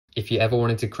If you ever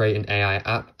wanted to create an AI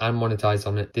app and monetize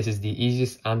on it, this is the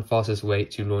easiest and fastest way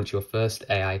to launch your first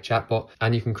AI chatbot,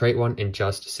 and you can create one in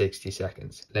just 60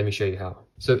 seconds. Let me show you how.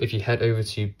 So if you head over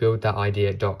to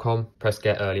buildthatidea.com, press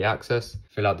get early access,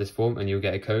 fill out this form and you'll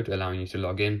get a code allowing you to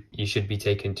log in. You should be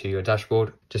taken to your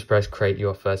dashboard. Just press create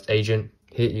your first agent.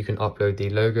 Here you can upload the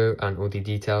logo and all the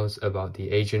details about the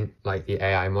agent, like the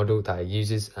AI model that it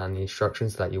uses and the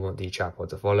instructions that you want the chatbot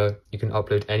to follow. You can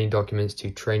upload any documents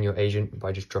to train your agent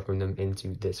by just dropping them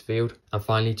into this field. And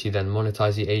finally, to then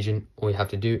monetize the agent, all you have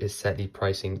to do is set the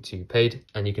pricing to paid,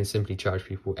 and you can simply charge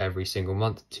people every single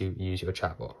month to use your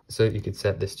chatbot. So you could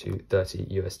set this to 30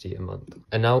 USD a month.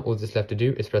 And now all that's left to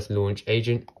do is press launch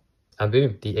agent. And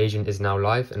boom, the agent is now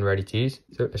live and ready to use.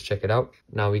 So let's check it out.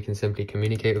 Now we can simply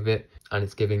communicate with it and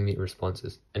it's giving me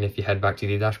responses. And if you head back to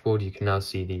the dashboard, you can now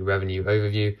see the revenue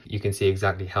overview. You can see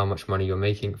exactly how much money you're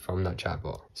making from that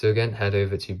chatbot. So again, head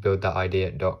over to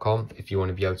buildthatidea.com if you want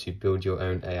to be able to build your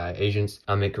own AI agents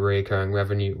and make recurring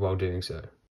revenue while doing so.